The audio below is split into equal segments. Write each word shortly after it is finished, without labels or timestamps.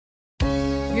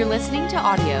You're listening to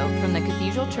audio from the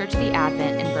Cathedral Church of the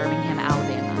Advent in Birmingham,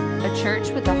 Alabama, a church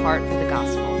with a heart for the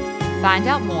gospel. Find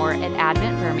out more at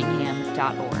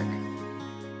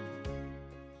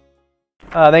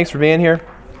adventbirmingham.org. Thanks for being here.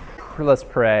 Let's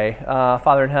pray.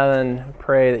 Father in heaven,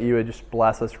 pray that you would just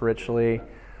bless us richly.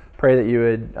 Pray that you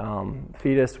would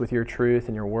feed us with your truth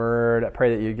and your word. I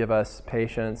pray that you would give us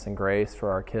patience and grace for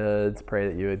our kids. Pray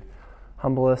that you would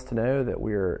humble us to know that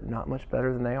we're not much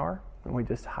better than they are, and we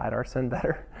just hide our sin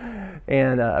better.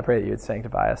 And I pray that you would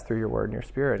sanctify us through your word and your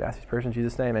spirit. I ask these prayers in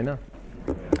Jesus' name, amen.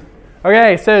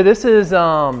 Okay, so this is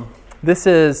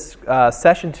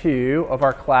session 2 of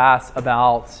our class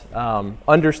about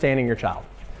understanding your child.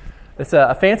 It's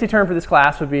a fancy term for this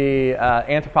class would be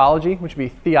anthropology, which would be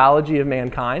theology of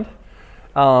mankind.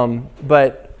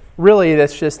 But really,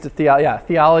 that's just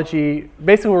theology.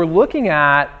 Basically, we're looking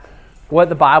at what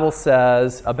the Bible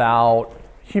says about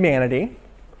humanity,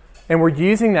 and we're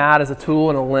using that as a tool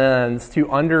and a lens to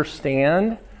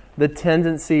understand the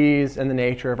tendencies and the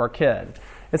nature of our kid.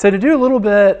 And so to do a little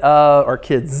bit of our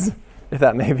kids, if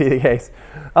that may be the case.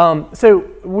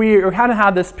 So we kind of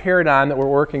have this paradigm that we're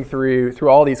working through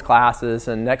all these classes,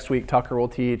 and next week Tucker will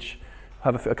teach,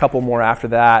 have a couple more after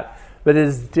that, but it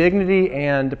is dignity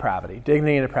and depravity.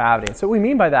 Dignity and depravity. And so what we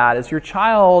mean by that is your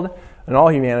child, and all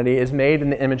humanity, is made in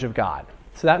the image of God.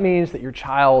 So that means that your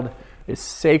child is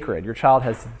sacred, your child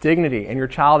has dignity, and your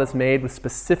child is made with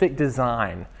specific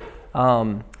design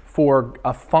for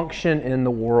a function in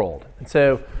the world. And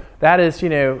so that is,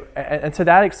 and so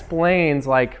that explains,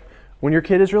 like, when your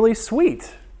kid is really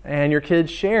sweet and your kid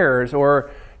shares, or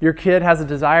your kid has a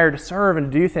desire to serve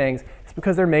and do things, it's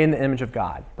because they're made in the image of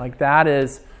God. Like that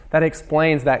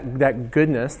explains that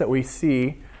goodness that we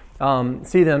see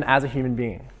them as a human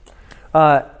being.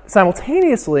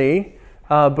 Simultaneously,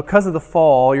 because of the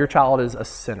fall, your child is a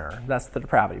sinner. That's the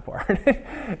depravity part.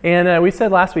 And we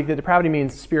said last week that depravity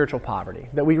means spiritual poverty,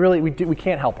 that we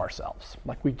can't help ourselves.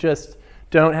 Like we just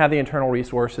don't have the internal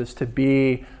resources to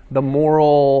be the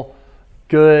moral,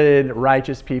 good,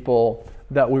 righteous people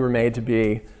that we were made to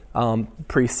be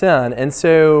pre-sin. And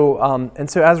so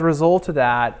as a result of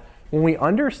that, when we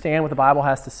understand what the Bible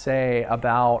has to say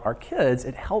about our kids,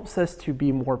 it helps us to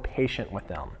be more patient with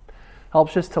them.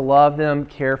 Helps us to love them,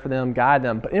 care for them, guide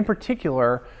them. But in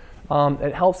particular,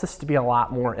 it helps us to be a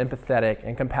lot more empathetic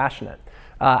and compassionate.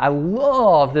 I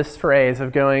love this phrase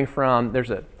of going from,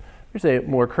 there's a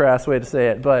more crass way to say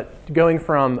it, but going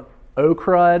from oh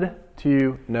crud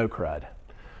to no crud.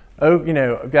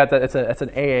 It's an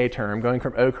AA term, going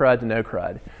from oh crud to no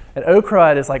crud. And oh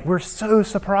crud is like, we're so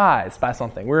surprised by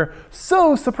something. We're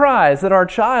so surprised that our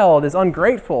child is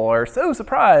ungrateful, or so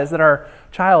surprised that our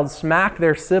child smacked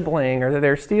their sibling, or that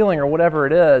they're stealing, or whatever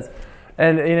it is.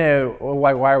 And,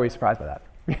 why are we surprised by that?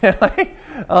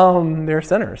 They're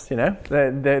sinners,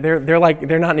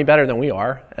 they're not any better than we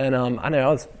are. And I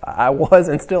know I was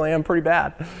and still am pretty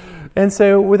bad. And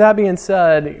so with that being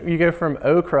said, you go from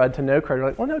oh crud to no crud. You're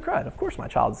like, well, no crud. Of course my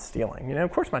child's stealing.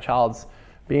 Of course my child's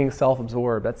being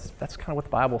self-absorbed. That's kind of what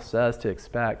the Bible says to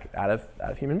expect out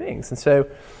of human beings. And so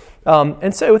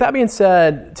with that being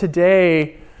said,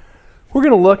 today we're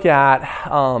going to look at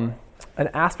an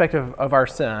aspect of our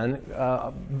sin,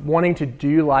 wanting to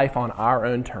do life on our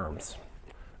own terms,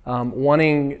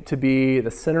 wanting to be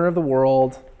the center of the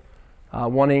world,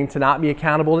 wanting to not be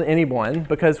accountable to anyone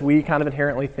because we kind of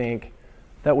inherently think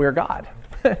that we're God.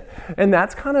 And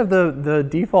that's kind of the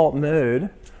default mode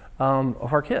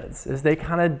of our kids, is they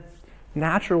kind of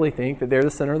naturally think that they're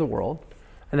the center of the world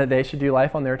and that they should do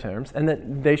life on their terms and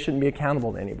that they shouldn't be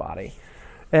accountable to anybody.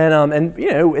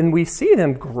 And we see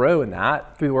them grow in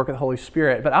that through the work of the Holy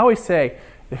Spirit. But I always say,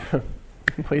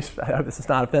 please, I hope this is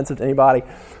not offensive to anybody,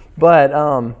 but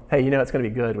hey, it's going to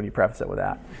be good when you preface it with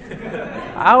that.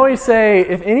 I always say,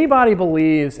 if anybody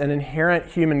believes in inherent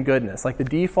human goodness, like the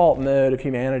default mode of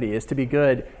humanity is to be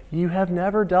good, you have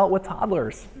never dealt with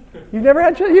toddlers. You've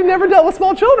never dealt with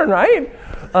small children, right?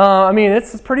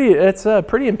 It's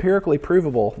pretty empirically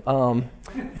provable.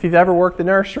 If you've ever worked the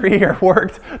nursery or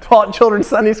taught children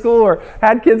Sunday school or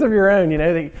had kids of your own,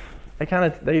 they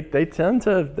tend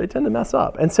to mess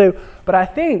up. And so, but I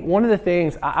think one of the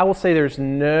things I will say,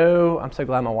 I'm so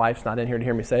glad my wife's not in here to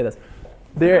hear me say this,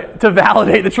 to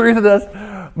validate the truth of this,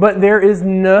 but there is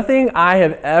nothing I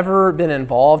have ever been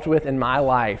involved with in my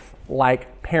life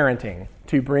like parenting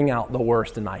to bring out the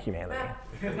worst in my humanity.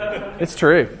 It's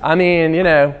true.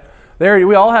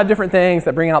 We all have different things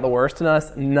that bring out the worst in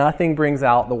us. Nothing brings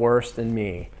out the worst in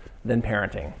me than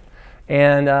parenting.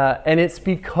 And it's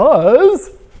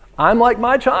because I'm like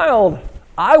my child.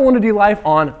 I want to do life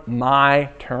on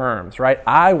my terms, right?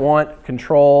 I want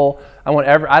control. I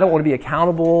don't want to be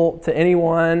accountable to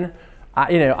anyone.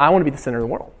 I want to be the center of the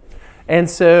world. And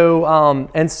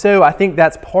so I think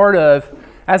that's part of,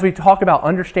 as we talk about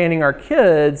understanding our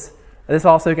kids, this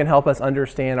also can help us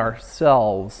understand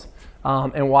ourselves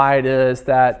and why it is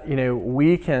that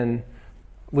we can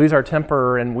lose our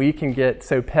temper and we can get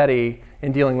so petty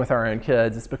in dealing with our own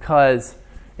kids. It's because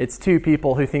it's two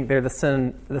people who think they're the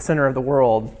center of the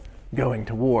world going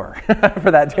to war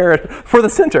for the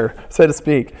center, so to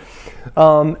speak.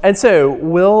 And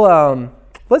so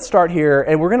let's start here,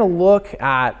 and we're going to look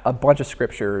at a bunch of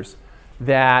scriptures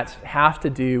that have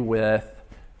to do with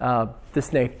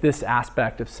this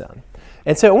aspect of sin.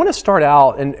 And so I want to start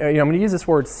out, and I'm going to use this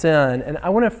word sin, and I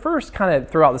want to first kind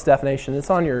of throw out this definition. It's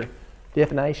on your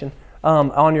definition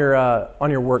on your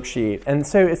worksheet, and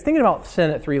so it's thinking about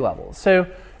sin at three levels. So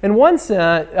in one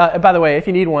sin, by the way, if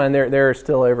you need one, there's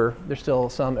still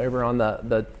some over on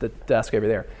the desk over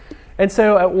there. And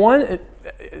so at one,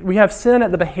 we have sin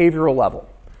at the behavioral level,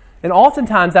 and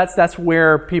oftentimes that's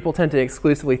where people tend to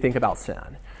exclusively think about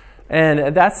sin.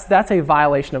 And that's a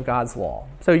violation of God's law.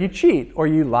 So you cheat, or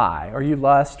you lie, or you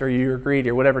lust, or you're greedy,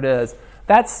 or whatever it is.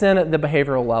 That's sin at the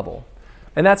behavioral level.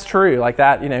 And that's true, like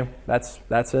that,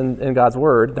 that's in God's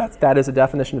word. That is a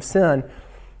definition of sin.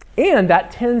 And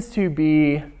that tends to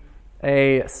be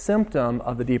a symptom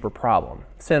of the deeper problem,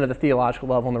 sin at the theological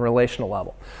level and the relational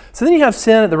level. So then you have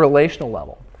sin at the relational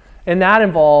level. And that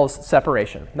involves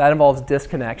separation. That involves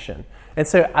disconnection. And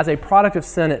so as a product of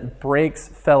sin, it breaks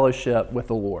fellowship with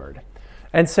the Lord.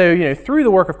 And so, through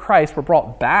the work of Christ, we're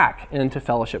brought back into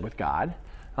fellowship with God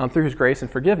through his grace and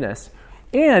forgiveness.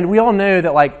 And we all know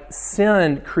that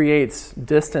sin creates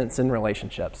distance in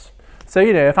relationships. So,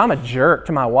 if I'm a jerk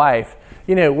to my wife,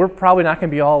 we're probably not going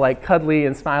to be all cuddly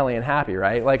and smiley and happy,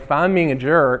 right? If I'm being a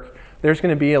jerk, there's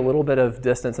going to be a little bit of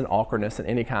distance and awkwardness in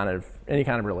any kind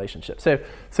of relationship. So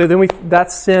then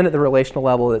that's sin at the relational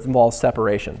level that involves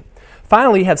separation.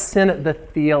 Finally, you have sin at the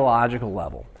theological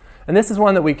level. And this is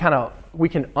one that we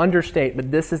can understate,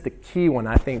 but this is the key one,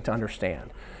 I think, to understand.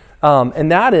 And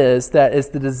that is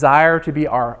the desire to be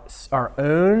our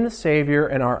own Savior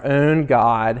and our own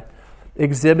God,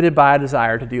 exhibited by a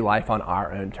desire to do life on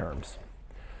our own terms.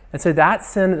 And so that's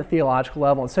sin at the theological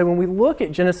level. And so when we look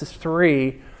at Genesis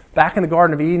 3, back in the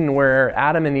Garden of Eden where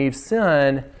Adam and Eve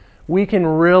sin, we can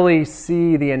really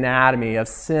see the anatomy of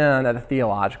sin at a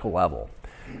theological level.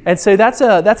 And so that's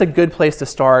a good place to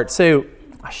start. So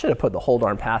I should have put the whole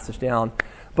darn passage down.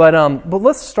 But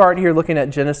let's start here looking at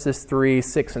Genesis 3,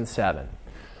 6, and 7.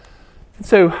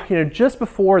 So, just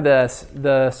before this,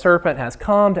 the serpent has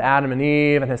come to Adam and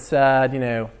Eve and has said,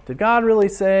 did God really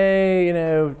say,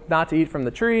 not to eat from the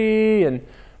tree? And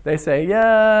they say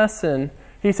yes. And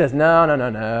he says,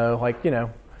 no.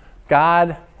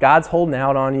 God's holding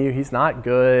out on you. He's not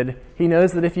good. He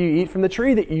knows that if you eat from the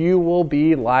tree that you will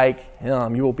be like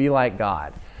him. You will be like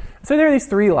God. So there are these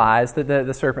three lies that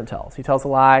the serpent tells. He tells a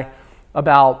lie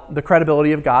about the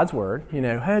credibility of God's word.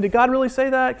 Hey, did God really say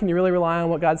that? Can you really rely on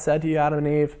what God said to you, Adam and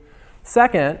Eve?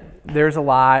 Second, there's a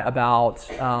lie about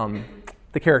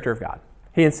the character of God.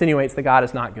 He insinuates that God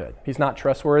is not good. He's not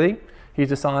trustworthy. He's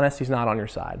dishonest. He's not on your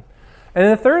side. And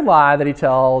then the third lie that he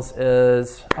tells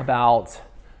is about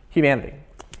humanity.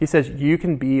 He says, you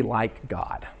can be like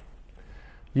God.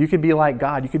 You can be like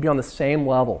God. You can be on the same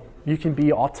level. You can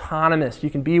be autonomous. You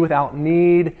can be without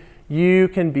need. You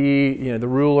can be, the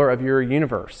ruler of your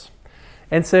universe.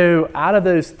 And so out of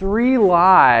those three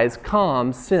lies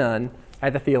comes sin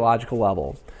at the theological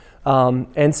level.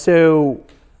 And so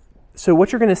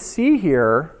what you're going to see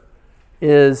here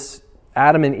is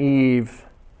Adam and Eve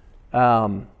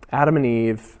falling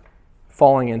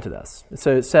into this.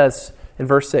 So it says in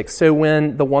verse 6, so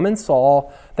when the woman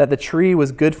saw that the tree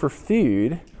was good for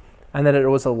food and that it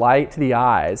was a light to the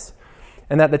eyes,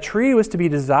 and that the tree was to be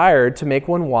desired to make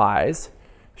one wise,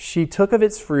 she took of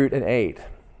its fruit and ate.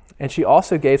 And she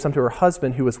also gave some to her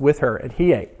husband who was with her, and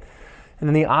he ate. And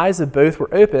then the eyes of both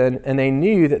were open, and they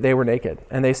knew that they were naked.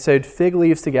 And they sewed fig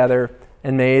leaves together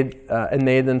and made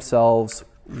themselves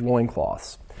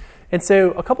loincloths. And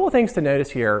so a couple of things to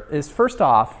notice here is, first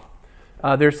off,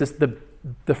 there's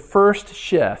the first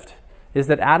shift is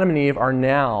that Adam and Eve are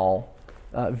now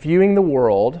viewing the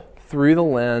world through the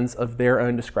lens of their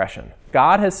own discretion.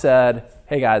 God has said,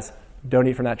 hey guys, don't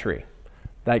eat from that tree.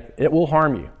 It will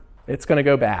harm you. It's going to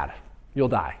go bad. You'll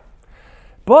die.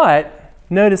 But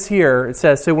notice here, it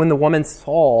says, so when the woman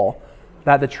saw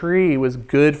that the tree was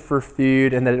good for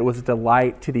food and that it was a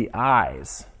delight to the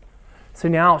eyes. So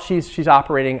now she's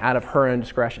operating out of her own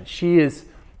discretion. She is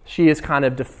kind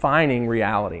of defining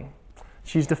reality.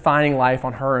 She's defining life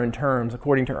on her own terms,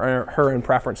 according to her own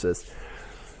preferences.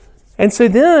 And so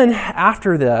then,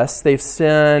 after this, they've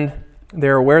sinned.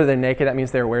 They're aware that they're naked. That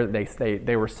means they're aware that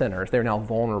they were sinners. They're now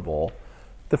vulnerable.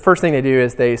 The first thing they do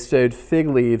is they sewed fig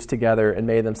leaves together and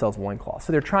made themselves loincloths.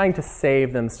 So they're trying to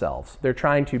save themselves. They're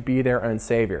trying to be their own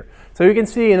savior. So you can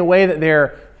see in the way that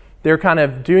they're kind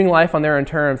of doing life on their own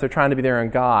terms, they're trying to be their own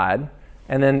God.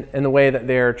 And then in the way that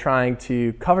they're trying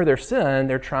to cover their sin,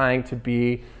 they're trying to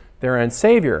be their own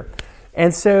savior.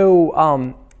 And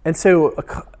so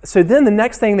then the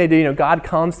next thing they do, God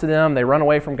comes to them. They run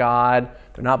away from God.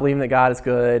 They're not believing that God is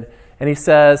good. And he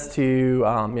says to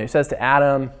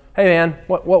Adam, "Hey man,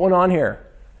 what went on here?"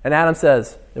 And Adam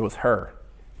says, "It was her.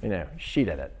 She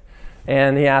did it."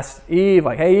 And he asks Eve,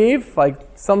 "Hey Eve,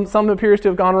 something appears to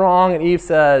have gone wrong." And Eve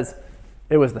says,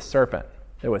 "It was the serpent.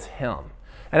 It was him."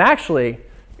 And actually,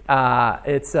 Adam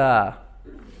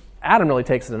really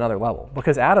takes it another level,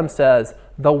 because Adam says,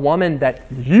 "The woman that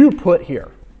you put here."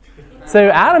 So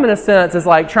Adam, in a sense, is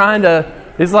trying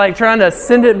to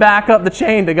send it back up the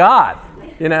chain to God.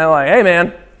 "Hey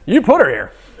man, you put her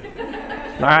here."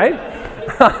 All right?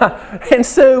 And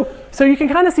so you can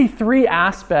kind of see three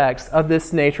aspects of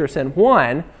this nature of sin.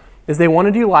 One is they want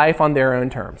to do life on their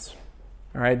own terms.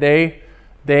 All right?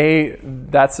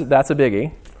 That's a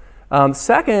biggie.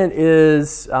 Second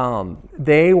is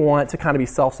they want to kind of be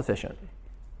self-sufficient.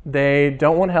 They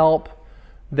don't want help.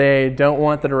 They don't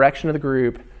want the direction of the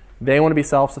group. They want to be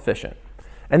self-sufficient.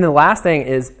 And the last thing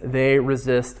is they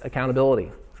resist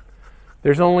accountability.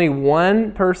 There's only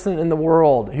one person in the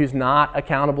world who's not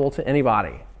accountable to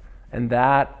anybody, and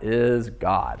that is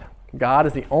God. God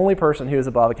is the only person who is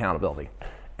above accountability.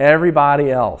 Everybody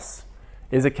else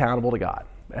is accountable to God.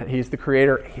 He's the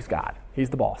creator. He's God. He's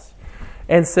the boss.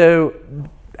 And so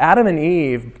Adam and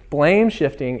Eve, blame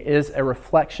shifting is a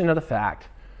reflection of the fact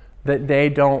that they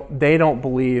don't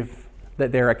believe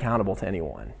that they're accountable to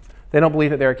anyone. They don't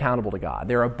believe that they're accountable to God.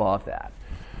 They're above that.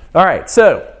 All right,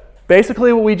 so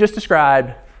basically what we just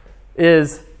described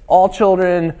is all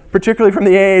children, particularly from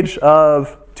the age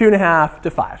of 2.5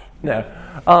 to 5. No,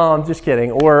 just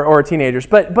kidding, or teenagers.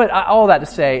 But all that to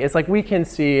say, it's we can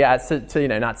see, not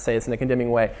to say it's in a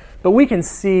condemning way, but we can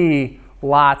see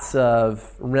lots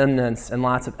of remnants and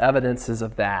lots of evidences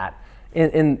of that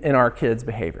in our kids'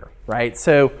 behavior, right?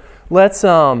 So let's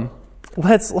talk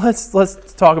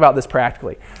about this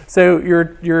practically. So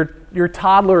your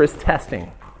toddler is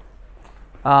testing.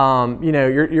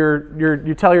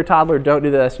 You tell your toddler don't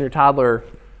do this, and your toddler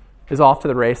is off to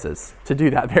the races to do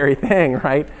that very thing,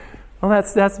 right? Well,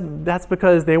 that's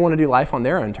because they want to do life on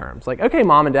their own terms. Okay,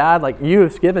 mom and dad, you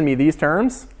have given me these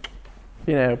terms.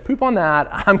 Poop on that.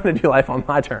 I'm going to do life on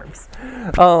my terms.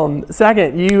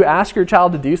 Second, you ask your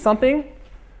child to do something.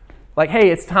 Hey,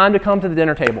 it's time to come to the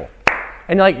dinner table.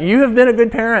 And you have been a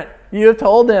good parent. You have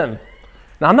told them.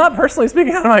 Now, I'm not personally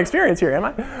speaking out of my experience here, am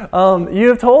I? You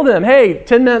have told them, hey,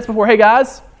 10 minutes before, hey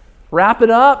guys, wrap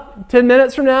it up. 10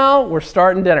 minutes from now, we're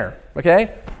starting dinner.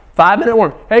 Okay? 5-minute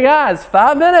warm. Hey guys,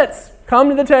 5 minutes. Come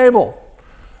to the table.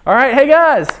 All right, hey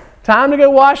guys, time to go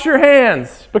wash your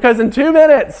hands, because in 2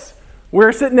 minutes,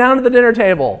 we're sitting down at the dinner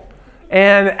table.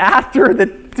 And after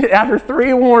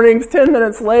 3 warnings, 10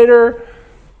 minutes later,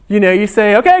 you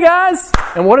say, okay, guys.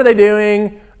 And what are they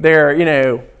doing?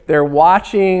 They're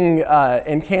watching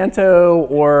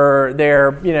Encanto, or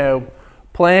they're,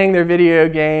 playing their video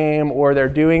game, or they're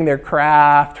doing their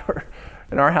craft.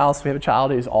 In our house, we have a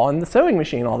child who's on the sewing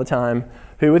machine all the time.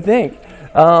 Who would think?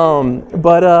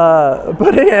 But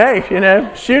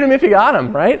hey, shoot them if you got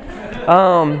them, right?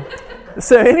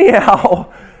 So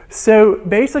anyhow, so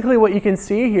basically what you can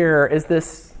see here is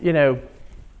this, you've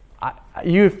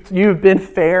been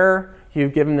fair,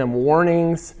 you've given them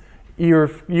warnings,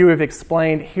 you have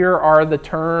explained, here are the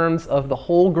terms of the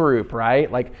whole group,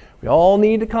 right? We all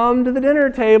need to come to the dinner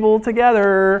table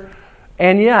together,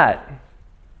 and yet,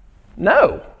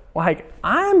 no,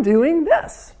 I'm doing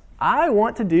this. I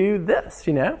want to do this,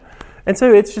 And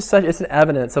so it's an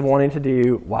evidence of wanting to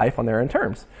do life on their own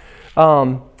terms.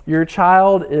 Your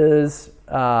child is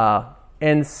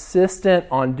insistent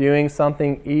on doing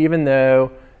something even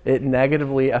though it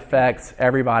negatively affects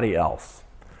everybody else.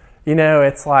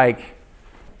 It's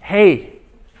hey,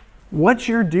 what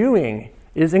you're doing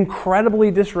is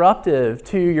incredibly disruptive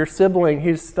to your sibling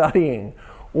who's studying,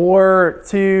 or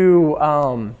to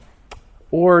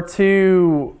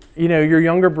your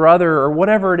younger brother, or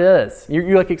whatever it is.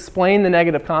 You explain the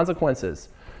negative consequences.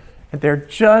 They're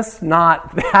just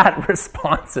not that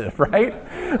responsive, right?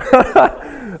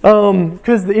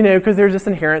 Because there's this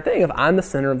inherent thing of I'm the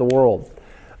center of the world.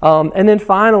 And then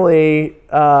finally,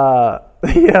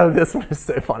 This one is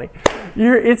so funny.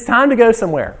 It's time to go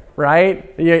somewhere,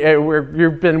 right?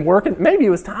 You've been working. Maybe it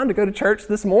was time to go to church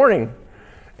this morning,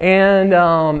 and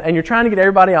you're trying to get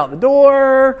everybody out the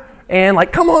door, and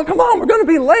like, come on, we're going to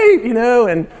be late,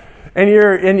 and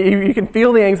you can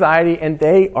feel the anxiety, and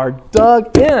they are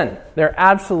dug in. They're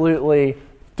absolutely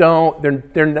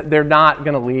they're not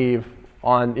going to leave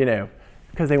on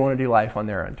because they want to do life on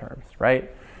their own terms, right?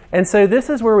 And so this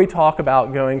is where we talk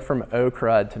about going from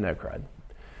O-crud to no-crud.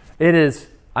 It is,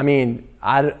 I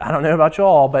don't know about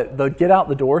y'all, but the get out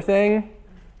the door thing,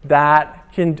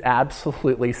 that can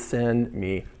absolutely send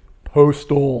me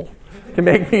postal. It can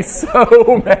make me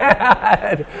so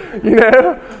mad,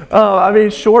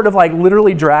 short of like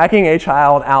literally dragging a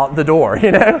child out the door,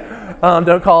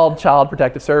 Don't call Child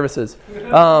Protective Services.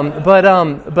 But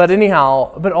all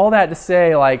that to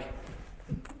say, like,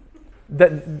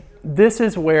 that this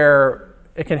is where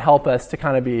it can help us to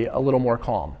kind of be a little more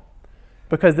calm,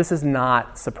 because this is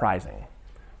not surprising.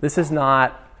 This is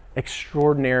not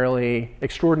extraordinary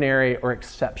or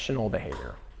exceptional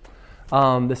behavior.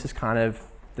 This is kind of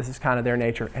their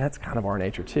nature, and it's kind of our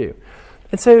nature too.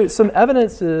 And so some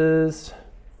evidence is,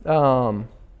 let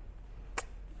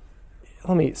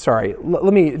me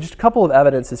just a couple of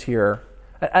evidences here,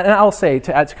 and I'll say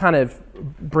to kind of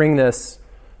bring this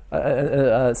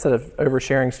instead of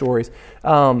oversharing stories,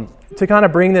 to kind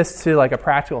of bring this to like a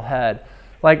practical head.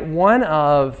 Like, one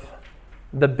of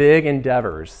the big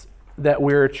endeavors that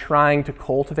we're trying to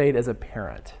cultivate as a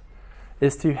parent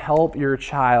is to help your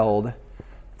child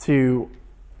to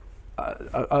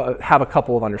have a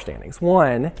couple of understandings.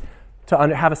 One, to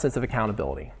have a sense of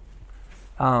accountability.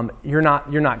 You're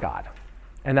not God,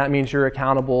 and that means you're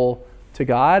accountable to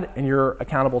God, and you're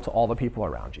accountable to all the people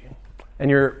around you. And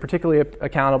you're particularly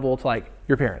accountable to like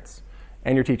your parents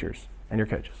and your teachers and your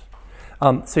coaches.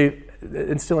 So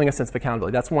instilling a sense of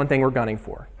accountability, that's one thing we're gunning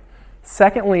for.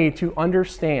 Secondly, to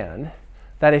understand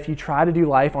that if you try to do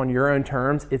life on your own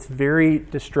terms, it's very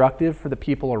destructive for the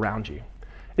people around you.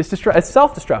 It's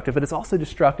self-destructive, but it's also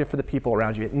destructive for the people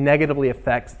around you. It negatively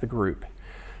affects the group.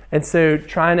 And so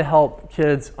trying to help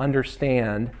kids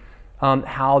understand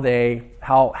how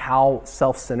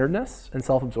self-centeredness and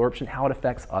self-absorption, how it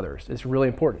affects others is really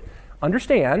important.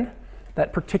 Understand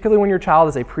that particularly when your child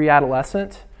is a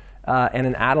pre-adolescent and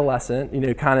an adolescent,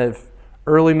 kind of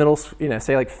early middle,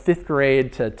 say like 5th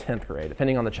grade to 10th grade,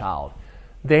 depending on the child,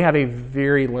 they have a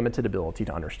very limited ability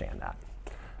to understand that.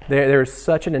 There's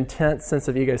such an intense sense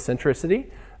of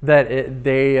egocentricity that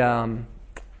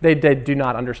they do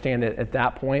not understand it at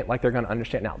that point like they're going to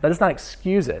understand now. That does not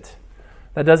excuse it.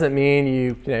 That doesn't mean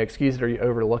you excuse it or you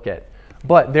overlook it.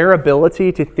 But their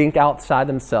ability to think outside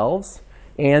themselves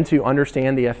and to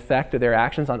understand the effect of their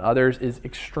actions on others is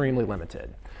extremely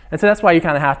limited. And so that's why you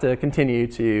kind of have to continue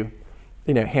to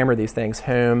hammer these things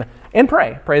home and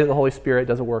pray that the Holy Spirit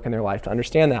does a work in their life to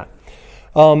understand that.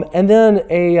 And then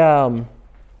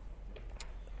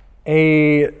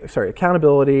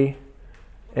accountability,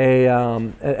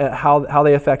 how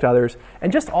they affect others,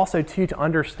 and just also too to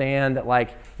understand that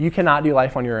like you cannot do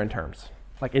life on your own terms.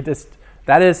 Like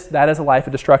that is a life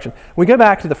of destruction. We go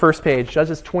back to the first page,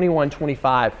 Judges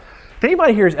 21:25. If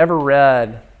anybody here has ever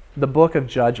read the book of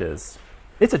Judges,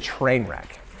 it's a train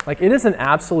wreck. Like, it is an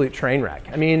absolute train wreck.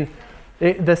 I mean,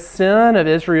 the sin of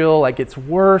Israel like gets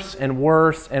worse and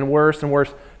worse and worse and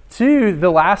worse. To the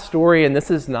last story, and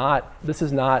this is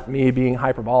not me being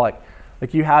hyperbolic.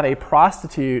 Like, you have a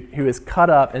prostitute who is cut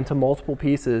up into multiple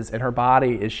pieces, and her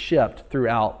body is shipped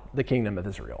throughout the kingdom of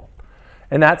Israel.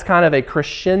 And that's kind of a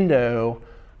crescendo.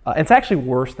 It's actually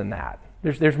worse than that.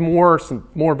 There's some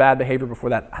more bad behavior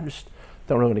before that. I just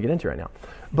don't really want to get into right now.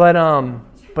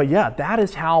 But yeah,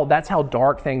 that's how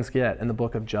dark things get in the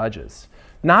book of Judges.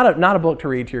 Not a book to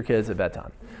read to your kids at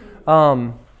bedtime.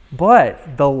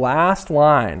 But the last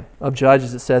line of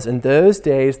Judges, it says, "In those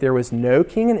days there was no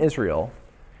king in Israel,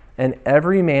 and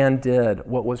every man did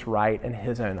what was right in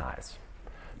his own eyes."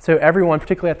 So everyone,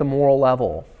 particularly at the moral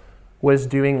level, was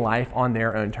doing life on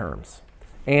their own terms.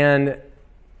 And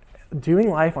doing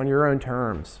life on your own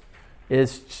terms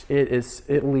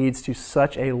it leads to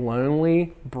such a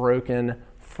lonely, broken,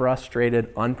 frustrated,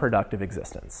 unproductive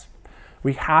existence.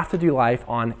 We have to do life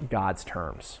on God's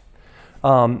terms.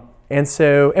 And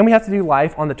we have to do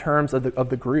life on the terms of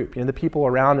the group, the people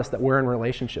around us that we're in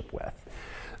relationship with.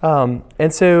 So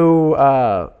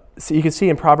you can see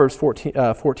in Proverbs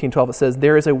 14:12, it says,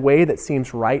 "There is a way that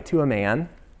seems right to a man,"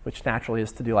 which naturally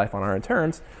is to do life on our own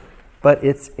terms, "but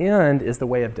its end is the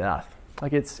way of death."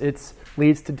 Like it's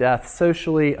leads to death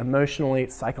socially, emotionally,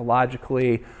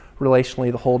 psychologically,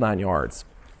 relationally, the whole 9 yards.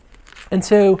 And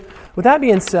so with that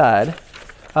being said,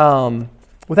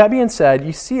 with that being said,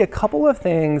 you see a couple of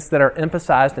things that are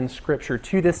emphasized in Scripture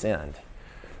to this end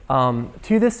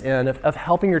of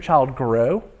helping your child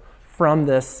grow from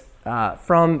this,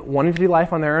 from wanting to do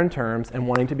life on their own terms and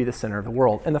wanting to be the center of the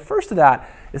world. And the first of that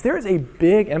is there is a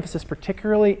big emphasis,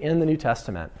 particularly in the New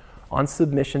Testament, on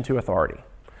submission to authority.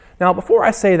 Now, before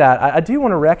I say that, I do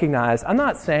want to recognize, I'm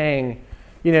not saying,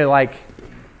 like,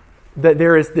 that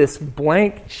there is this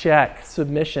blank check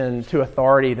submission to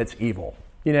authority that's evil.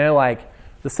 Like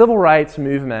the civil rights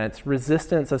movement,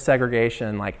 resistance of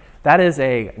segregation, like that is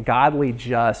a godly,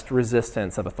 just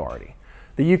resistance of authority.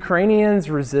 The Ukrainians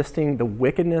resisting the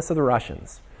wickedness of the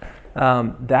Russians.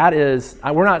 That is,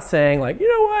 we're not saying like,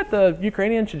 the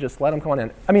Ukrainians should just let them come on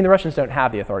in. I mean, the Russians don't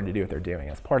have the authority to do what they're doing.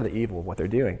 It's part of the evil of what they're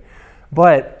doing.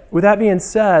 But with that being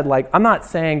said, like I'm not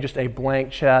saying just a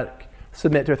blank check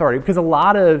submit to authority, because a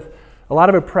lot of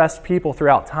oppressed people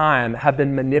throughout time have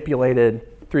been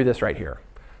manipulated through this right here.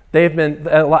 They've been,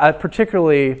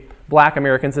 particularly Black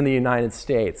Americans in the United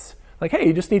States, like, hey,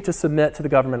 you just need to submit to the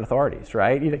government authorities,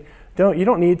 right? You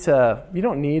don't need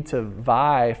to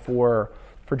vie for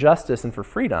justice and for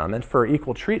freedom and for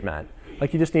equal treatment.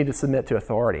 Like you just need to submit to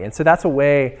authority. And so that's a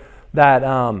way that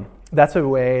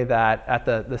at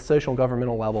the social and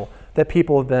governmental level that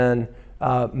people have been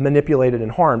manipulated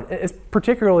and harmed. It's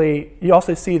particularly, you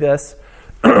also see this,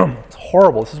 it's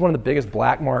horrible. This is one of the biggest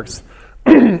black marks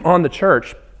on the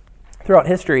church throughout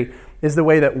history, is the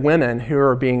way that women who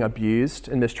are being abused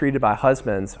and mistreated by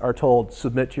husbands are told,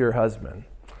 submit to your husband.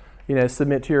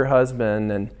 Submit to your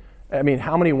husband. And I mean,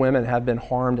 how many women have been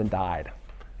harmed and died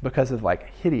because of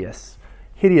like hideous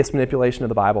manipulation of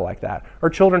the Bible like that? Or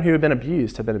children who have been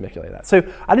abused have been manipulated that. So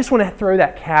I just want to throw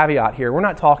that caveat here. We're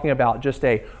not talking about just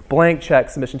a blank check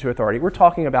submission to authority. We're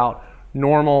talking about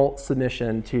normal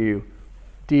submission to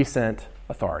decent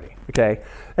authority, okay?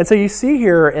 And so you see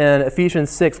here in Ephesians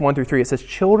 6, 1-3, it says,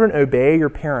 children, obey your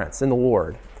parents in the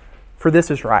Lord, for this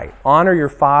is right. Honor your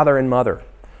father and mother.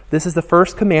 This is the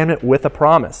first commandment with a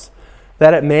promise,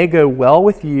 that it may go well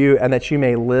with you and that you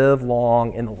may live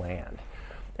long in the land.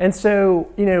 And so,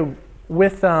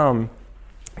 with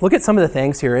look at some of the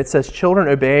things here. It says, children,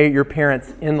 obey your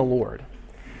parents in the Lord.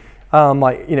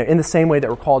 In the same way that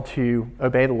we're called to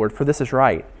obey the Lord, for this is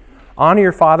right. Honor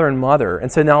your father and mother. And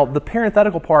so now the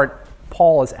parenthetical part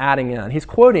Paul is adding in. He's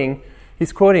quoting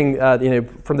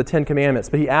from the Ten Commandments,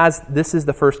 but he adds, this is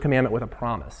the first commandment with a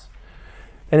promise.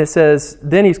 And it says,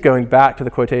 then he's going back to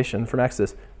the quotation from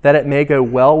Exodus, that it may go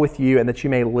well with you and that you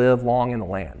may live long in the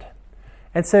land.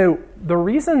 And so the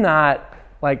reason that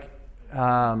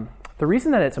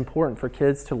it's important for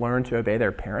kids to learn to obey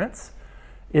their parents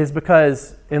is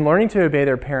because in learning to obey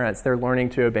their parents, they're learning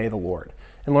to obey the Lord.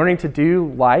 And learning to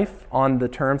do life on the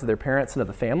terms of their parents and of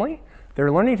the family,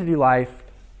 they're learning to do life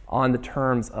on the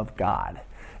terms of God.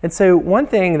 And so one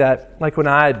thing that, like when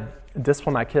I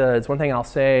discipline my kids, one thing I'll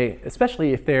say,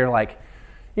 especially if they're like,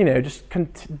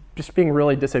 just being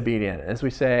really disobedient, is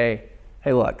we say,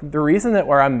 hey, look, the reason that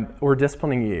we're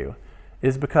disciplining you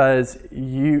is because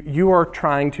you are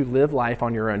trying to live life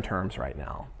on your own terms right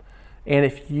now. And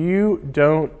if you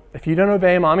don't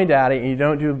obey mommy, daddy, and you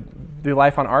don't do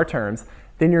life on our terms,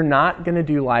 then you're not going to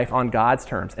do life on God's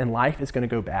terms, and life is going to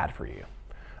go bad for you.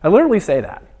 I literally say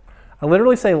that. I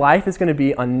literally say life is going to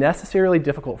be unnecessarily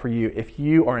difficult for you if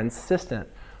you are insistent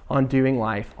on doing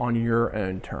life on your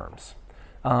own terms,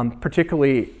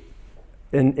 particularly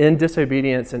in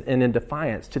disobedience and in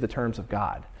defiance to the terms of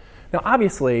God. Now,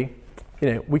 obviously,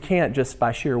 we can't just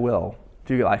by sheer will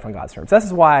do life on God's terms. This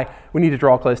is why we need to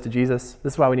draw close to Jesus.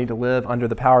 This is why we need to live under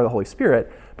the power of the Holy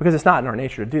Spirit, because it's not in our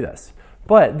nature to do this.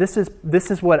 But this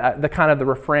is what the kind of the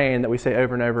refrain that we say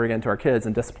over and over again to our kids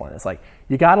in discipline. It's like,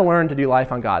 you got to learn to do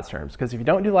life on God's terms, because if you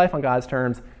don't do life on God's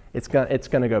terms, it's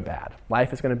going to go bad.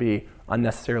 Life is going to be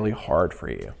unnecessarily hard for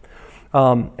you.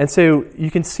 And so you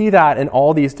can see that in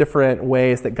all these different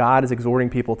ways that God is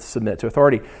exhorting people to submit to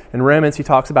authority. In Romans, he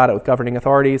talks about it with governing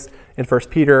authorities. In 1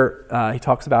 Peter, he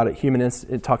talks about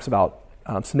it talks about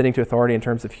submitting to authority in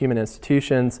terms of human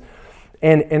institutions.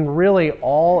 And really,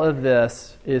 all of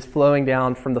this is flowing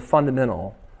down from the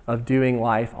fundamental of doing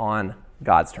life on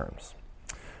God's terms.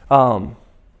 All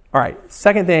right,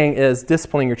 second thing is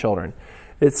disciplining your children.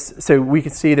 So we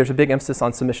can see there's a big emphasis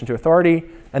on submission to authority.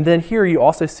 And then here you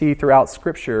also see throughout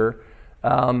Scripture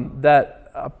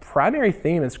that a primary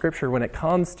theme in Scripture when it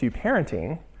comes to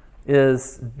parenting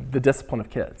is the discipline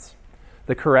of kids,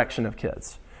 the correction of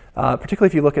kids. Particularly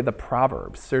if you look at the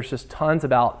Proverbs, there's just tons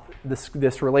about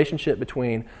this relationship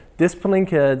between disciplining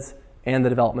kids and the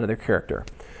development of their character.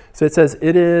 So it says,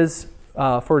 it is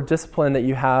for discipline that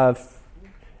you have,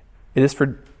 it is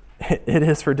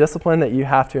for discipline that you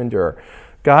have to endure.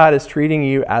 God is treating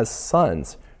you as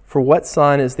sons. For what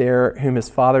son is there whom his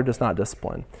father does not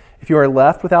discipline? If you are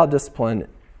left without discipline,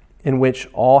 in which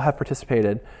all have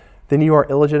participated, then you are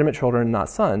illegitimate children and not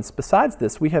sons. Besides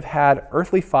this, we have had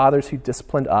earthly fathers who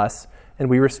disciplined us, and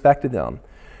we respected them.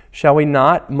 Shall we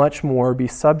not much more be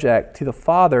subject to the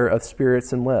Father of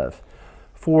spirits and live?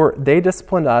 For they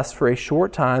disciplined us for a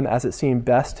short time as it seemed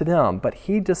best to them, but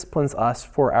he disciplines us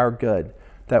for our good,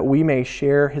 that we may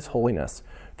share his holiness.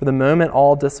 For the moment,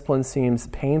 all discipline seems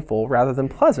painful rather than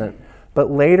pleasant, but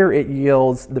later it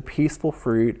yields the peaceful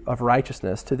fruit of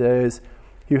righteousness to those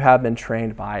who have been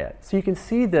trained by it. So you can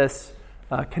see this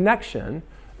connection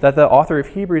that the author of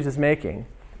Hebrews is making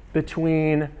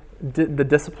between the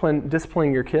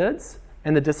disciplining your kids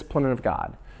and the discipline of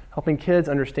God, helping kids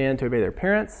understand to obey their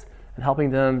parents and helping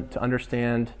them to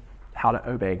understand how to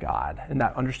obey God and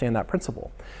understand that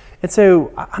principle. And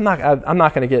so I'm not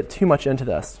going to get too much into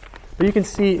this, but you can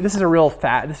see this is a real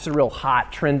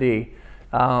hot, trendy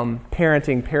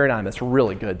parenting paradigm. That's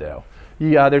really good, though.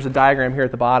 There's a diagram here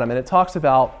at the bottom, and it talks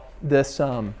about this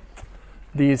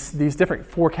these different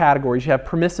 4 categories. You have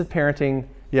permissive parenting,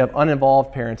 you have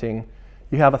uninvolved parenting,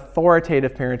 you have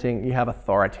authoritative parenting, you have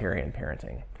authoritarian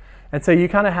parenting. And so you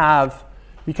kind of have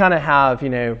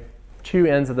 2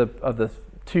 ends of the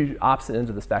 2 opposite ends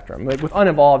of the spectrum. With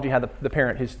uninvolved, you have the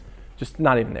parent who's just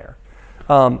not even there.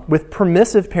 With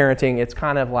permissive parenting, it's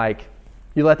kind of like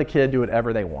you let the kid do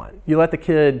whatever they want. You let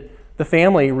the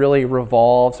family really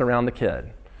revolves around the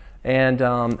kid, and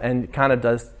kind of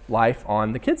does life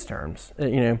on the kid's terms,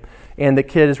 and the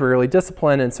kid is really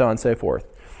disciplined and so on and so forth.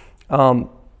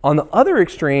 On the other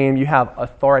extreme, you have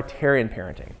authoritarian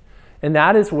parenting, and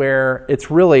that is where it's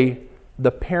really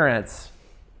the parents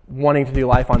wanting to do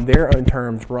life on their own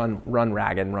terms, run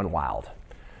ragged and run wild.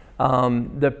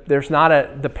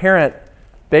 The parent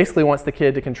basically wants the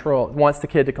kid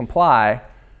to comply,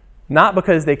 not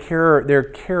because they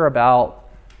care about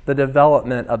the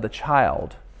development of the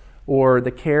child or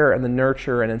the care and the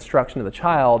nurture and instruction of the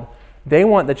child. They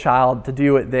want the child to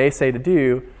do what they say to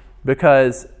do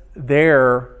because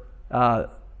they're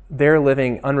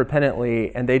living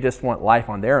unrepentantly and they just want life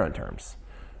on their own terms.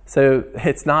 So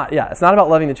it's not about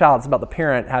loving the child. It's about the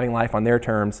parent having life on their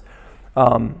terms,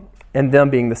 and them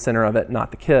being the center of it,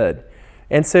 not the kid.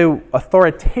 And so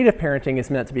authoritative parenting is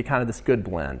meant to be kind of this good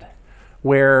blend,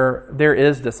 where there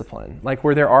is discipline, like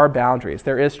where there are boundaries,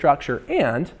 there is structure,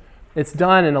 and it's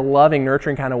done in a loving,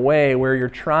 nurturing kind of way where you're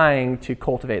trying to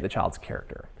cultivate the child's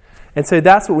character. And so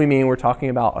that's what we mean when we're talking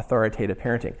about authoritative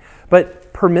parenting.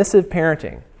 But permissive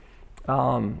parenting,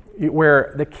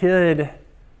 where the kid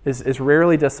is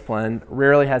rarely disciplined,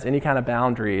 rarely has any kind of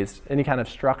boundaries, any kind of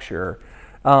structure,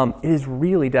 is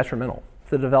really detrimental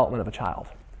to the development of a child.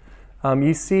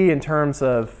 You see in terms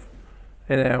of,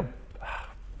 you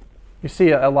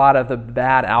see a lot of the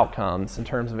bad outcomes in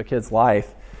terms of a kid's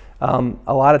life.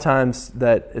 A lot of times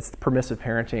that it's permissive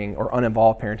parenting or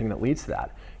uninvolved parenting that leads to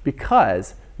that,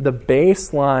 because the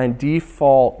baseline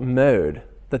default mode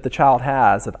that the child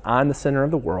has of I'm the center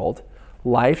of the world,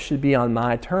 life should be on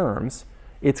my terms,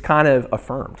 it's kind of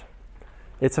affirmed.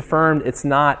 It's affirmed, it's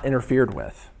not interfered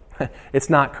with. It's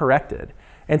not corrected.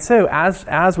 And so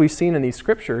as we've seen in these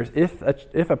scriptures,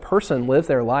 if a person lives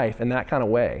their life in that kind of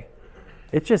way,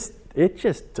 it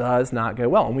just does not go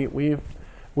well. And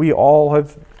we all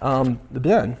have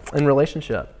been in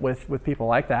relationship with people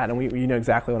like that, and we know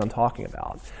exactly what I'm talking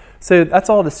about. So that's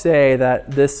all to say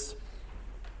that this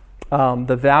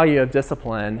the value of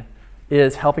discipline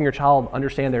is helping your child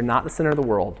understand they're not the center of the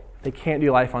world. They can't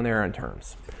do life on their own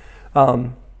terms.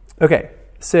 Okay,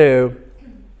 so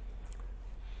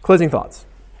closing thoughts.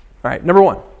 All right, number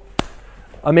 1.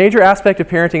 A major aspect of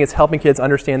parenting is helping kids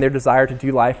understand their desire to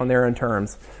do life on their own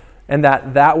terms, and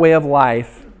that way of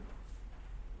life,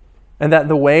 and that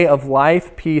the way of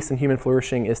life, peace, and human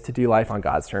flourishing is to do life on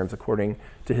God's terms according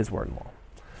to His word and law.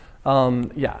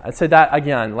 And so that,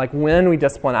 again, like when we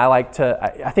discipline, I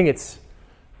think it's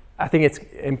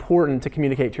important to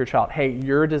communicate to your child, hey,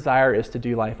 your desire is to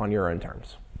do life on your own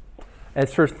terms. And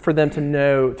it's for them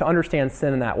to understand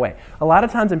sin in that way. A lot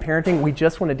of times in parenting, we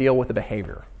just want to deal with the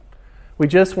behavior. We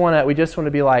just want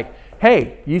to be like,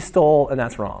 hey, you stole and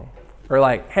that's wrong. Or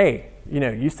like, hey,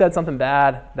 you said something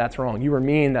bad, that's wrong. You were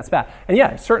mean, that's bad. And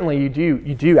yeah, certainly you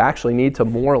do actually need to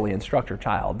morally instruct your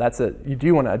child. You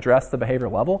do want to address the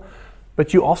behavioral level,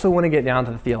 but you also want to get down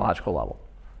to the theological level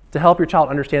to help your child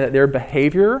understand that their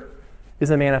behavior is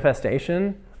a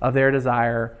manifestation of their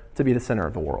desire to be the center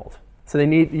of the world. So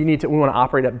we want to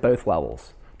operate at both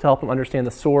levels to help them understand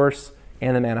the source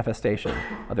and the manifestation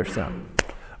of their sin.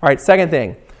 All right, second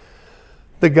thing.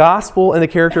 The gospel and the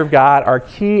character of God are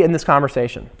key in this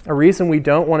conversation. A reason we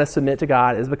don't want to submit to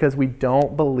God is because we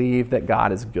don't believe that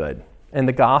God is good. And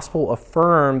the gospel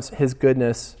affirms his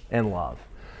goodness and love.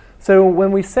 So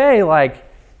when we say, like,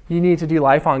 you need to do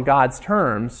life on God's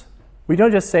terms, we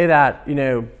don't just say that,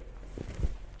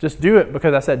 just do it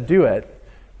because I said do it.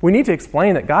 We need to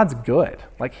explain that God's good.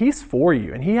 Like, he's for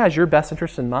you, and he has your best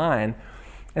interest in mind.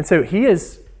 And so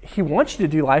he wants you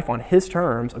to do life on his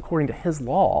terms according to his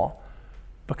law,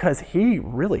 because he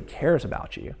really cares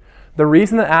about you. The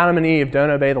reason that Adam and Eve don't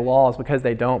obey the law is because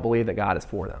they don't believe that God is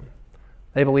for them.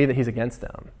 They believe that he's against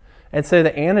them. And so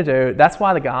the antidote, that's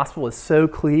why the gospel is so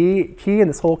key in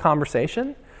this whole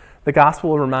conversation. The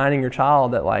gospel is reminding your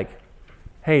child that, like,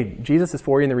 hey, Jesus is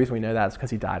for you, and the reason we know that is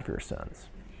because he died for your sins.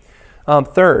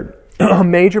 Third, a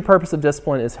major purpose of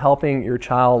discipline is helping your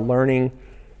child learning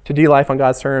to do life on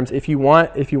God's terms. If you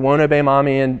won't obey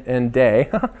mommy and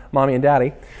mommy and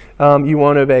daddy, you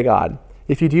won't obey God.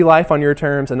 If you do life on your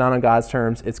terms and not on God's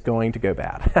terms, it's going to go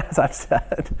bad, as I've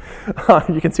said.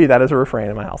 You can see that as a refrain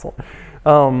in my household.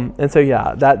 And so,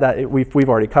 yeah, we've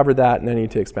already covered that, no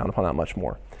need to expound upon that much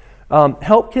more.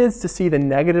 Help kids to see the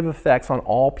negative effects on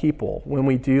all people when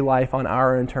we do life on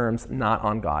our own terms, not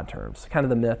on God's terms. Kind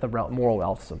of the myth of moral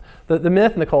relativism. The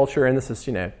myth in the culture, and this is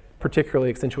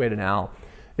particularly accentuated now,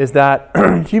 is that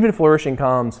human flourishing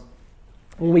comes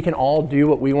when we can all do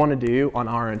what we want to do on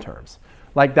our own terms.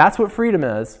 Like, that's what freedom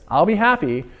is. I'll be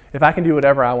happy if I can do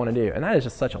whatever I want to do. And that is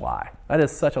just such a lie. That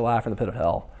is such a lie from the pit of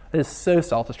hell. It is so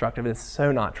self-destructive. It is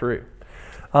so not true.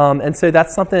 And so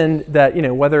that's something that,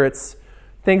 whether it's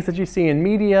things that you see in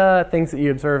media, things that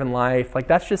you observe in life, like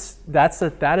that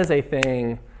is a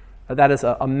thing, that is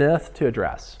a myth to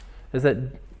address. Is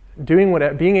that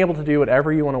being able to do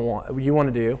whatever you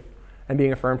want to do, and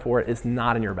being affirmed for it is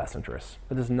not in your best interest.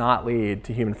 It does not lead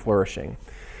to human flourishing.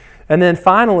 And then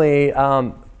finally,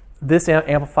 this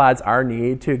amplifies our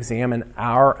need to examine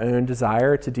our own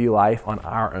desire to do life on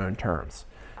our own terms.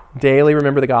 Daily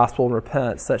remember the gospel and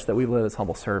repent such that we live as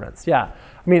humble servants. Yeah,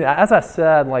 I mean, as I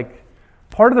said, like,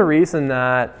 part of the reason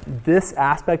that this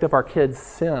aspect of our kids'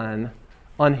 sin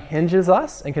unhinges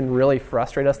us and can really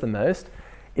frustrate us the most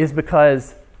is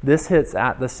because this hits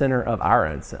at the center of our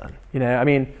own sin. I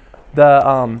mean,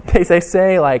 they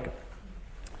say like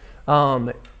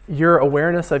your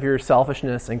awareness of your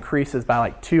selfishness increases by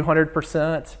like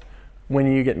 200%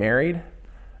 when you get married,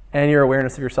 and your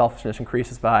awareness of your selfishness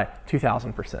increases by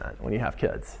 2,000% when you have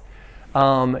kids.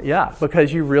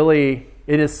 Because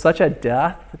it is such a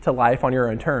death to life on your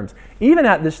own terms, even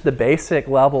at the basic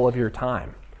level of your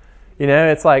time.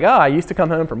 It's like, I used to come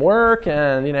home from work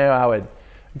and I would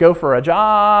go for a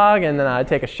jog, and then I'd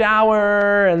take a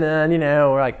shower, and then,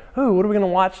 we're like, oh, what are we going to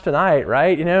watch tonight,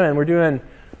 right? And we're doing,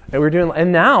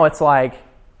 and now it's like,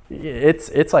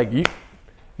 it's like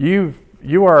you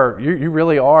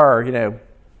really are,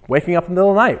 waking up in the middle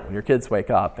of the night when your kids wake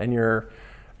up, and you're,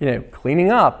 cleaning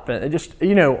up, and it just,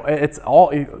 it's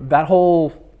all, that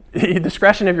whole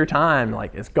discretion of your time,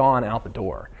 like, is gone out the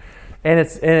door. And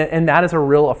that is a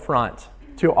real affront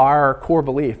to our core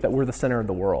belief that we're the center of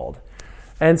the world.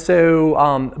 And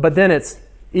so, but then it's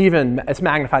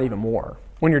magnified even more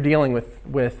when you're dealing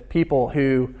with people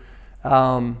who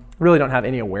really don't have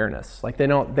any awareness. Like, they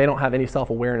don't have any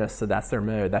self-awareness, so that's their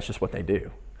mode. That's just what they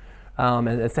do. And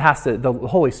the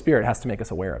Holy Spirit has to make us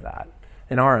aware of that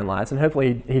in our own lives, and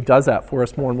hopefully He does that for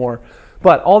us more and more.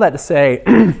 But all that to say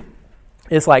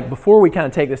is, like, before we kind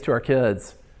of take this to our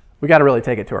kids, we got to really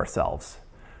take it to ourselves.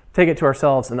 Take it to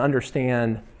ourselves and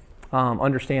understand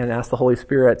and ask the Holy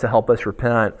Spirit to help us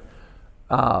repent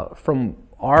from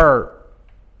our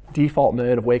default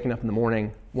mode of waking up in the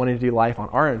morning, wanting to do life on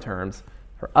our own terms,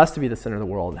 for us to be the center of the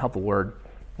world, and help the Lord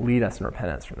lead us in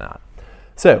repentance from that.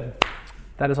 So,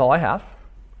 that is all I have.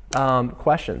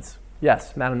 Questions?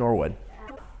 Yes, Madam Norwood.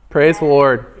 Praise the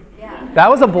Lord. That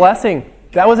was a blessing.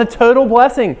 That was a total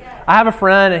blessing. I have a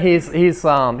friend, and he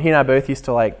and I both used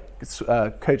to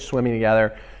coach swimming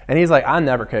together, and he's like, I'm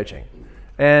never coaching.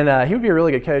 And he would be a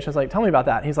really good coach. I was like, tell me about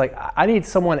that. And he's like, I need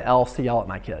someone else to yell at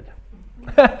my kid.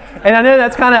 And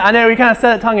I know we kind of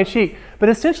said it tongue in cheek, but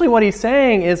essentially what he's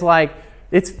saying is like,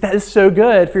 that is so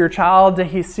good for your child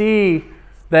to see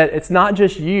that it's not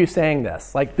just you saying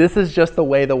this. Like, this is just the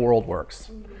way the world works,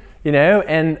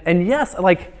 And yes,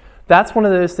 like, that's one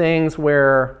of those things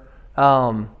where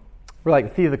the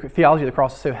theology of the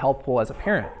cross is so helpful as a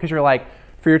parent, because you're like,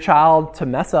 for your child to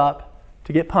mess up,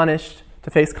 to get punished, to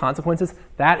face consequences,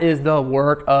 that is the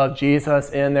work of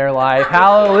Jesus in their life.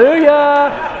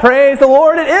 Hallelujah! Praise the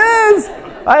Lord, it is!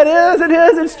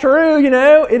 It's true,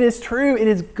 It is true. It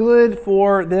is good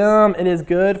for them. It is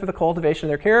good for the cultivation of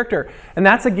their character. And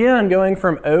that's, again, going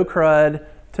from oh crud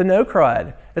to no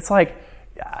crud. It's like,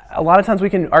 a lot of times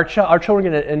our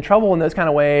children get in trouble in those kind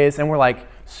of ways, and we're like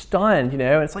stunned, And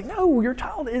it's like, no, your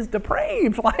child is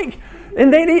depraved,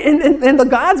 and they need, and the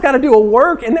God's got to do a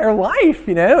work in their life,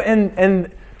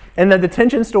 And the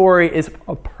detention story is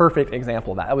a perfect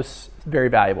example of that. That was very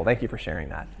valuable. Thank you for sharing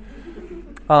that.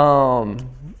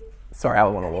 Sorry, I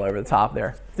went a little over the top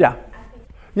there. Yeah,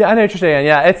 I know what you're saying.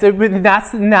 Yeah,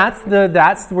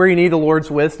 that's where you need the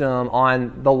Lord's wisdom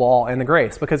on the law and the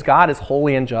grace, because God is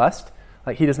holy and just.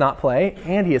 Like, he does not play,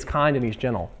 and he is kind and he's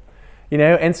gentle,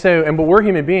 but we're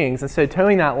human beings, and so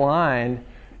towing that line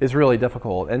is really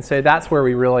difficult. And so that's where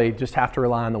we really just have to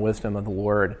rely on the wisdom of the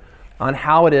Lord, on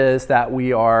how it is that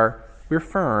we're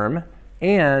firm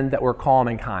and that we're calm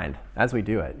and kind as we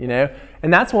do it,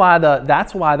 And that's why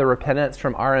the repentance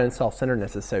from our own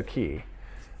self-centeredness is so key.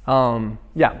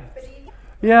 Yeah.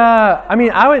 I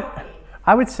mean,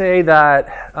 I would say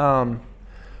that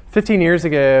 15 years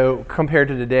ago compared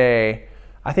to today,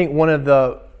 I think one of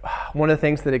the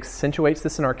things that accentuates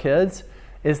this in our kids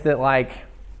is that,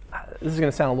 this is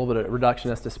going to sound a little bit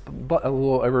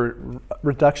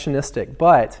reductionistic,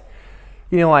 but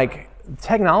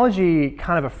technology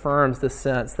kind of affirms this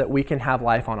sense that we can have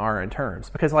life on our own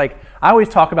terms. Because I always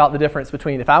talk about the difference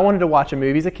between, if I wanted to watch a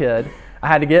movie as a kid, I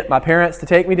had to get my parents to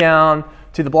take me down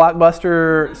to the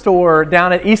Blockbuster store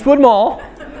down at Eastwood Mall.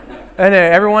 I know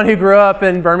everyone who grew up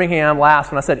in Birmingham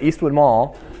laughs when I said Eastwood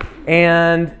Mall.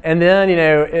 And then,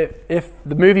 if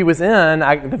the movie was in,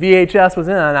 the VHS was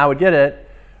in, I would get it.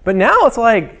 But now it's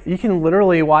like you can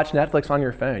literally watch Netflix on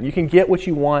your phone. You can get what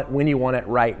you want when you want it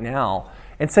right now.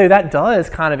 And so that does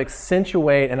kind of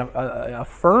accentuate and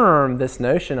affirm this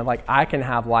notion of I can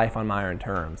have life on my own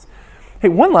terms. Hey,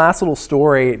 one last little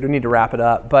story. We need to wrap it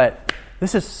up, but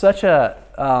this is such a.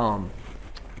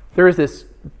 There is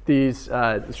these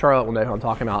Charlotte will know who I'm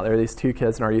talking about. There are these two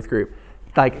kids in our youth group,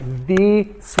 the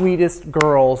sweetest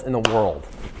girls in the world.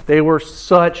 They were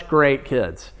such great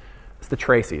kids. It's the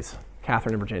Tracys,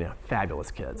 Catherine and Virginia,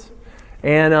 fabulous kids.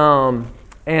 And one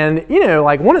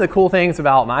of the cool things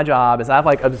about my job is I've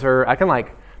observed,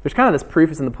 there's kind of this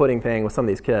proof is in the pudding thing with some of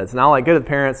these kids. And I'll go to the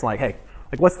parents and hey,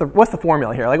 what's the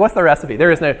formula here? What's the recipe?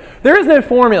 There is no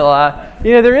formula.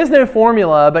 There is no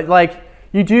formula, but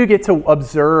you do get to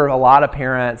observe a lot of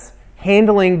parents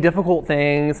handling difficult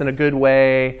things in a good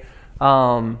way.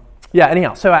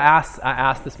 Anyhow, so I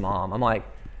asked this mom, I'm like,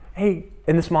 hey,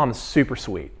 and this mom is super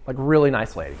sweet, really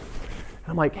nice lady. And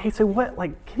I'm like, hey, so what,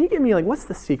 can you give me, what's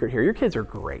the secret here? Your kids are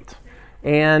great.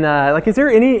 And, is there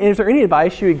any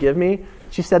advice you would give me?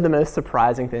 She said the most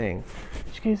surprising thing.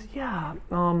 She goes, yeah,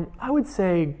 I would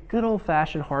say good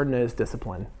old-fashioned hard-nosed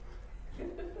discipline.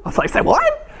 I was like, say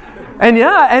what? And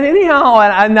anyhow,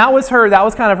 and that was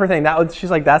kind of her thing.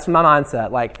 She's like, that's my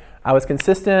mindset. I was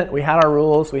consistent, we had our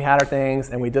rules, we had our things,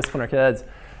 and we disciplined our kids.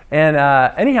 And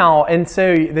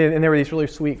so there were these really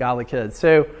sweet, godly kids.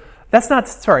 So that's not,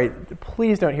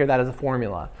 please don't hear that as a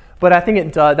formula. But I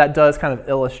think that does kind of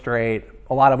illustrate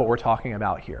a lot of what we're talking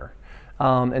about here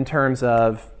in terms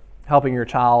of helping your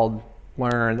child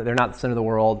learn that they're not the sin of the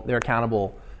world, they're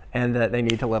accountable, and that they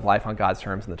need to live life on God's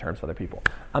terms and the terms of other people.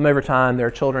 I'm over time. There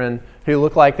are children who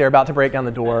look like they're about to break down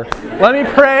the door. Let me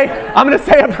pray. I'm going to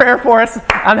say a prayer for us.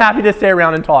 I'm happy to stay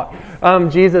around and talk.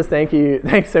 Jesus, thank you.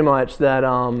 Thanks so much that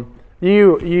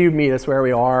you meet us where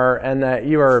we are, and that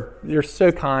you're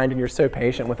so kind and you're so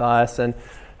patient with us. And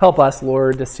help us,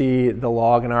 Lord, to see the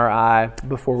log in our eye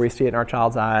before we see it in our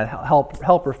child's eye.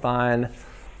 Help refine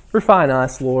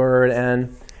us, Lord,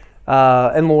 and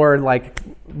Lord,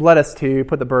 let us too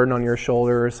put the burden on your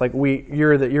shoulders.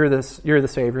 You're the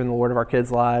Savior and the Lord of our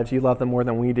kids' lives. You love them more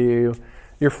than we do.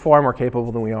 You're far more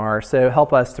capable than we are. So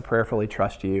help us to prayerfully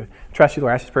trust you. Trust you,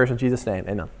 Lord. I ask these prayers in Jesus' name.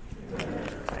 Amen.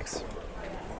 Thanks.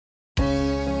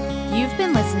 You've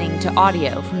been listening to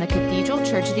audio from the Cathedral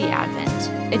Church of the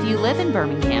Advent. If you live in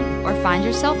Birmingham or find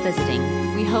yourself visiting,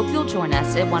 we hope you'll join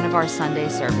us at one of our Sunday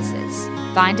services.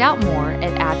 Find out more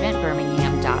at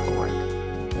adventbirmingham.org.